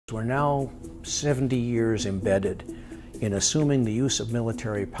We're now 70 years embedded in assuming the use of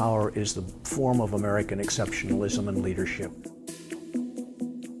military power is the form of American exceptionalism and leadership.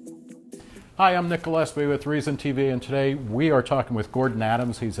 Hi, I'm Nick Gillespie with Reason TV, and today we are talking with Gordon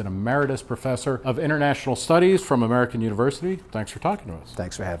Adams. He's an emeritus professor of international studies from American University. Thanks for talking to us.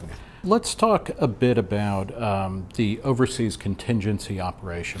 Thanks for having me. Let's talk a bit about the Overseas Contingency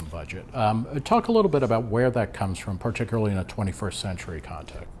Operation budget. Talk a little bit about where that comes from, particularly in a 21st century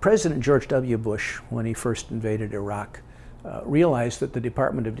context. President George W. Bush, when he first invaded Iraq, realized that the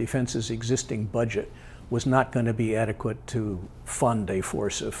Department of Defense's existing budget was not going to be adequate to fund a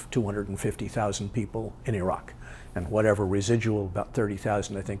force of 250,000 people in Iraq, and whatever residual, about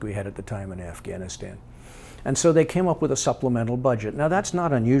 30,000 I think we had at the time in Afghanistan. And so they came up with a supplemental budget. Now that's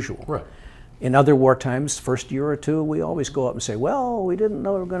not unusual. Right. In other war times, first year or two, we always go up and say, well, we didn't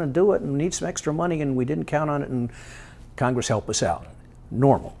know we were going to do it and need some extra money and we didn't count on it and Congress help us out.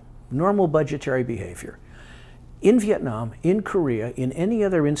 Normal budgetary behavior. In Vietnam, in Korea, in any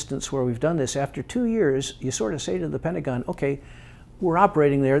other instance where we've done this, after 2 years, you sort of say to the Pentagon, okay, we're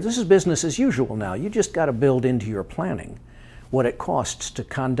operating there. This is business as usual now. You just got to build into your planning what it costs to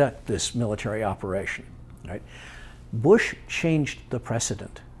conduct this military operation. Right? Bush changed the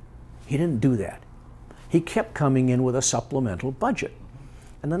precedent. He didn't do that. He kept coming in with a supplemental budget.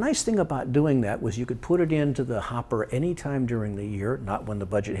 And the nice thing about doing that was you could put it into the hopper anytime during the year, not when the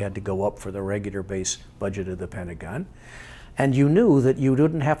budget had to go up for the regular base budget of the Pentagon. And you knew that you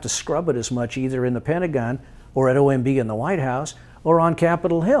didn't have to scrub it as much either in the Pentagon or at OMB in the White House or on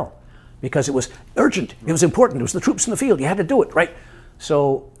Capitol Hill, because it was urgent, it was important, it was the troops in the field, you had to do it, right?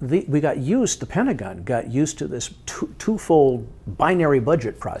 So the Pentagon got used to this twofold binary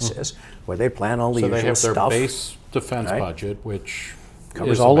budget process where they plan all the usual stuff. So they have their base defense budget, which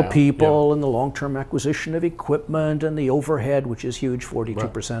covers all the people and the long-term acquisition of equipment and the overhead, which is huge.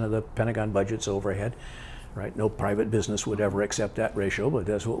 42% of the Pentagon budget's overhead. Right? No private business would ever accept that ratio, but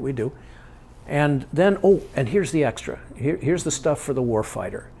that's what we do. And then, and here's the extra. Here's the stuff for the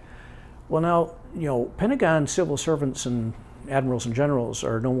warfighter. Well, now, Pentagon civil servants and admirals and generals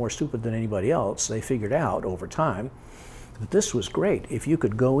are no more stupid than anybody else. They figured out over time that this was great. If you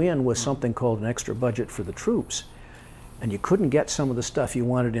could go in with something called an extra budget for the troops, and you couldn't get some of the stuff you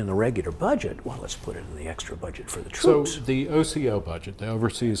wanted in the regular budget, well, let's put it in the extra budget for the troops. So the OCO budget, the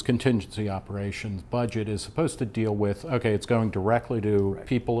Overseas Contingency Operations budget, is supposed to deal with, okay, it's going directly to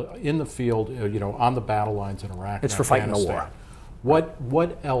people in the field, on the battle lines in Iraq. It's for fighting a war.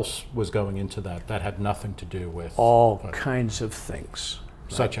 What else was going into that had nothing to do with all kinds of things?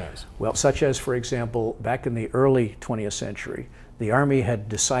 Such as? Well, such as, for example, back in the early 20th century, the Army had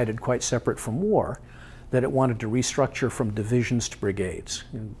decided, quite separate from war, that it wanted to restructure from divisions to brigades.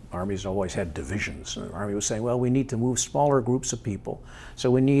 Armies always had divisions. And the Army was saying, well, we need to move smaller groups of people.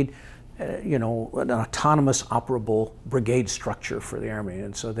 So we need, an autonomous, operable brigade structure for the Army.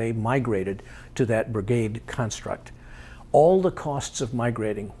 And so they migrated to that brigade construct. All the costs of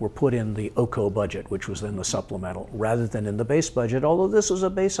migrating were put in the OCO budget, which was then the supplemental, rather than in the base budget, although this was a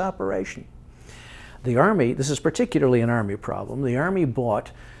base operation. The Army, this is particularly an Army problem, the Army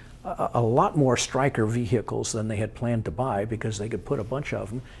bought a lot more Stryker vehicles than they had planned to buy because they could put a bunch of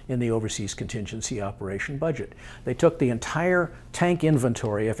them in the Overseas Contingency Operation budget. They took the entire tank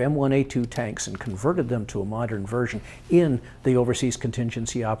inventory of M1A2 tanks and converted them to a modern version in the Overseas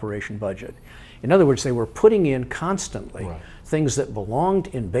Contingency Operation budget. In other words, they were putting in constantly things that belonged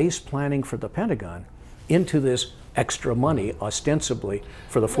in base planning for the Pentagon into this extra money, ostensibly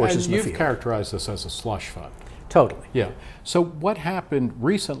for the forces in the field. You've characterized this as a slush fund. Totally. Yeah. So what happened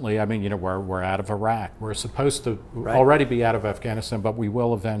recently? I mean, we're out of Iraq. We're supposed to already be out of Afghanistan, but we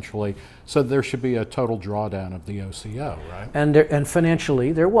will eventually. So there should be a total drawdown of the OCO, right? And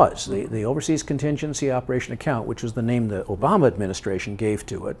financially, there was. The Overseas Contingency Operation account, which was the name the Obama administration gave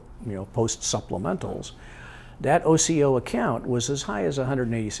to it, post-supplementals, that OCO account was as high as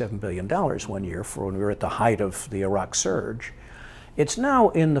 $187 billion one year for when we were at the height of the Iraq surge. It's now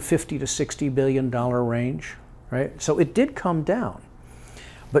in the $50 to $60 billion range. Right? So it did come down.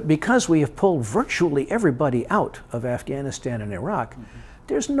 But because we have pulled virtually everybody out of Afghanistan and Iraq,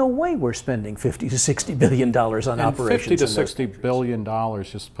 there's no way we're spending $50 to $60 billion on operations. $50 to $60 billion,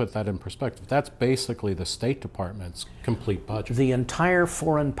 just to put that in perspective, that's basically the State Department's complete budget. The entire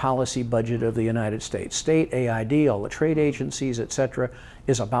foreign policy budget of the United States, state, AID, all the trade agencies, etc.,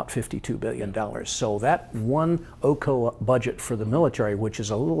 is about $52 billion. So that one OCO budget for the military, which is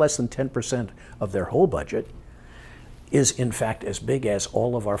a little less than 10% of their whole budget, is in fact as big as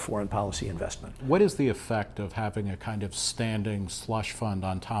all of our foreign policy investment. What is the effect of having a kind of standing slush fund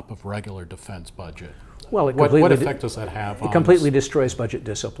on top of regular defense budget? Well, what effect does that have on it completely destroys budget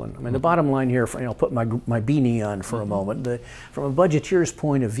discipline. I mean, the bottom line here, I'll put my beanie on for a moment. From a budgeteer's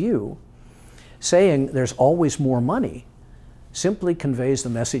point of view, saying there's always more money simply conveys the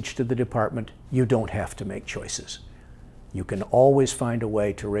message to the department, you don't have to make choices. You can always find a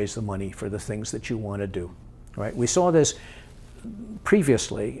way to raise the money for the things that you want to do. Right? We saw this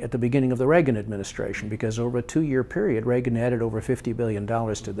previously at the beginning of the Reagan administration, because over a 2-year period, Reagan added over $50 billion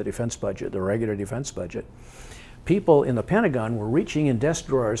to the defense budget, the regular defense budget. People in the Pentagon were reaching in desk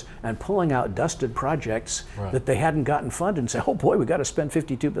drawers and pulling out dusted projects that they hadn't gotten funded and say, oh boy, we got to spend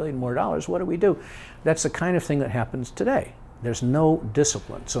 $52 billion more. What do we do? That's the kind of thing that happens today. There's no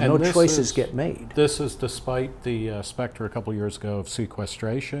discipline, so no choices get made. This is despite the specter a couple years ago of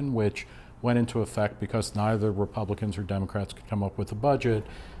sequestration, which went into effect because neither Republicans or Democrats could come up with a budget.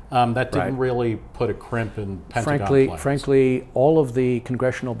 That didn't really put a crimp in Pentagon plans. Frankly, all of the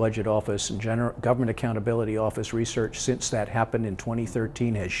Congressional Budget Office and Government Accountability Office research since that happened in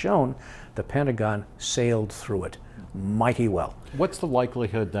 2013 has shown the Pentagon sailed through it mighty well. What's the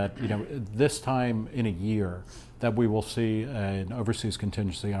likelihood that, this time in a year, that we will see an overseas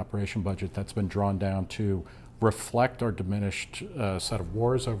contingency operation budget that's been drawn down to reflect our diminished set of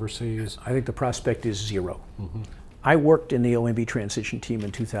wars overseas? I think the prospect is zero. I worked in the OMB transition team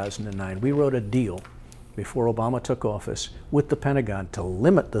in 2009. We wrote a deal before Obama took office with the Pentagon to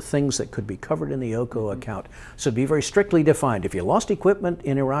limit the things that could be covered in the OCO account. So it'd be very strictly defined. If you lost equipment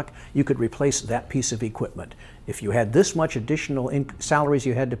in Iraq, you could replace that piece of equipment. If you had this much additional salaries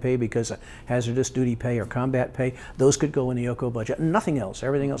you had to pay because of hazardous duty pay or combat pay, those could go in the OCO budget. Nothing else.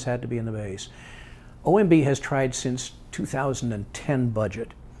 Everything else had to be in the base. OMB has tried since 2010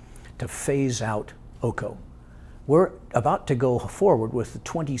 budget to phase out OCO. We're about to go forward with the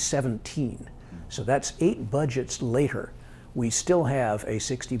 2017. So that's 8 budgets later. We still have a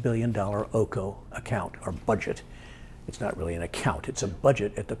 $60 billion OCO account, or budget. It's not really an account, it's a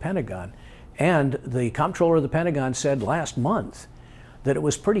budget at the Pentagon. And the comptroller of the Pentagon said last month that it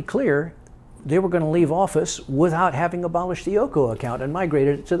was pretty clear they were going to leave office without having abolished the OCO account and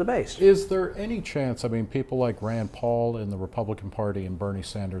migrated it to the base. Is there any chance, people like Rand Paul in the Republican Party and Bernie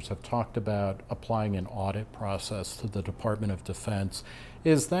Sanders have talked about applying an audit process to the Department of Defense.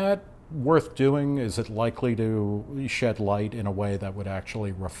 Is that worth doing? Is it likely to shed light in a way that would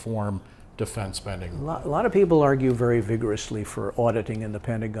actually reform defense spending? A lot of people argue very vigorously for auditing in the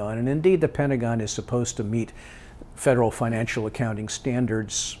Pentagon, and indeed the Pentagon is supposed to meet federal financial accounting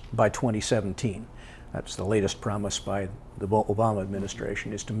standards by 2017. That's the latest promise by the Obama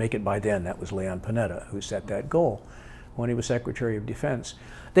administration, is to make it by then. That was Leon Panetta who set that goal when he was Secretary of Defense.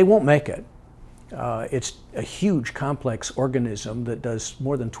 They won't make it. It's a huge, complex organism that does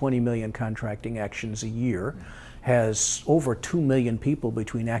more than 20 million contracting actions a year, has over 2 million people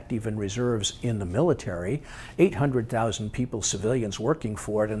between active and reserves in the military, 800,000 people, civilians, working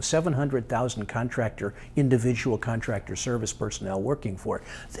for it, and 700,000 individual contractor service personnel working for it.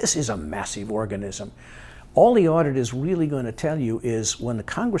 This is a massive organism. All the audit is really going to tell you is when the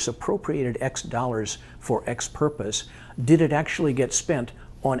Congress appropriated X dollars for X purpose, did it actually get spent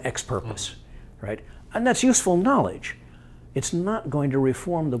on X purpose, right? And that's useful knowledge. It's not going to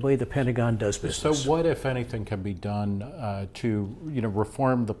reform the way the Pentagon does business. So what, if anything, can be done to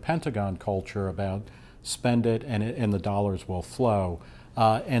reform the Pentagon culture about spend it and the dollars will flow?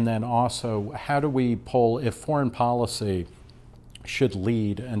 And then also, how do we pull, if foreign policy should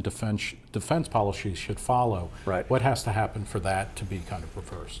lead and defense policies should follow, what has to happen for that to be kind of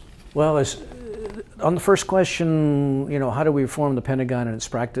reversed? Well, on the first question, how do we reform the Pentagon and its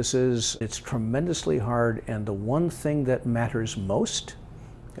practices? It's tremendously hard, and the one thing that matters most,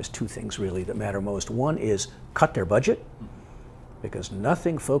 there's 2 things really that matter most. One is cut their budget, because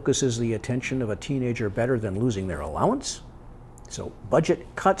nothing focuses the attention of a teenager better than losing their allowance. So budget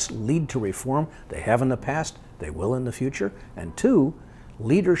cuts lead to reform. They have in the past, they will in the future. And 2,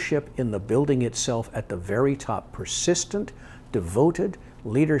 leadership in the building itself at the very top, persistent, devoted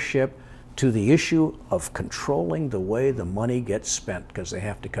leadership to the issue of controlling the way the money gets spent, because they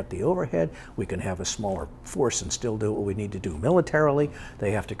have to cut the overhead. We can have a smaller force and still do what we need to do militarily.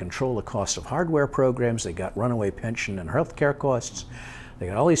 They have to control the cost of hardware programs. They got runaway pension and health care costs. They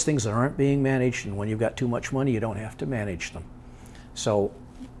got all these things that aren't being managed, and when you've got too much money, you don't have to manage them. So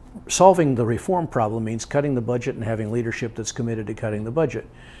solving the reform problem means cutting the budget and having leadership that's committed to cutting the budget,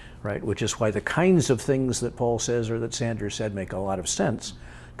 right? Which is why the kinds of things that Paul says or that Sanders said make a lot of sense,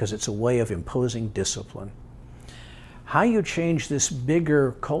 because it's a way of imposing discipline. How you change this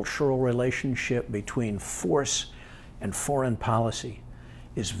bigger cultural relationship between force and foreign policy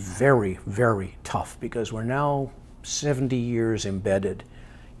is very, very tough, because we're now 70 years embedded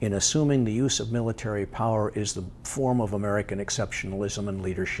in assuming the use of military power is the form of American exceptionalism and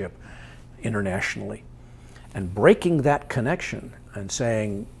leadership internationally. And breaking that connection and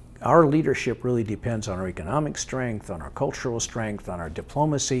saying our leadership really depends on our economic strength, on our cultural strength, on our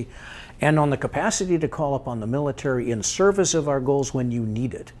diplomacy, and on the capacity to call upon the military in service of our goals when you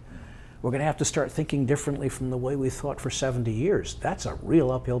need it. We're going to have to start thinking differently from the way we thought for 70 years. That's a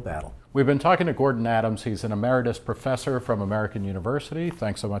real uphill battle. We've been talking to Gordon Adams. He's an emeritus professor from American University.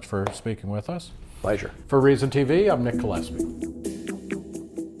 Thanks so much for speaking with us. Pleasure. For Reason TV, I'm Nick Gillespie.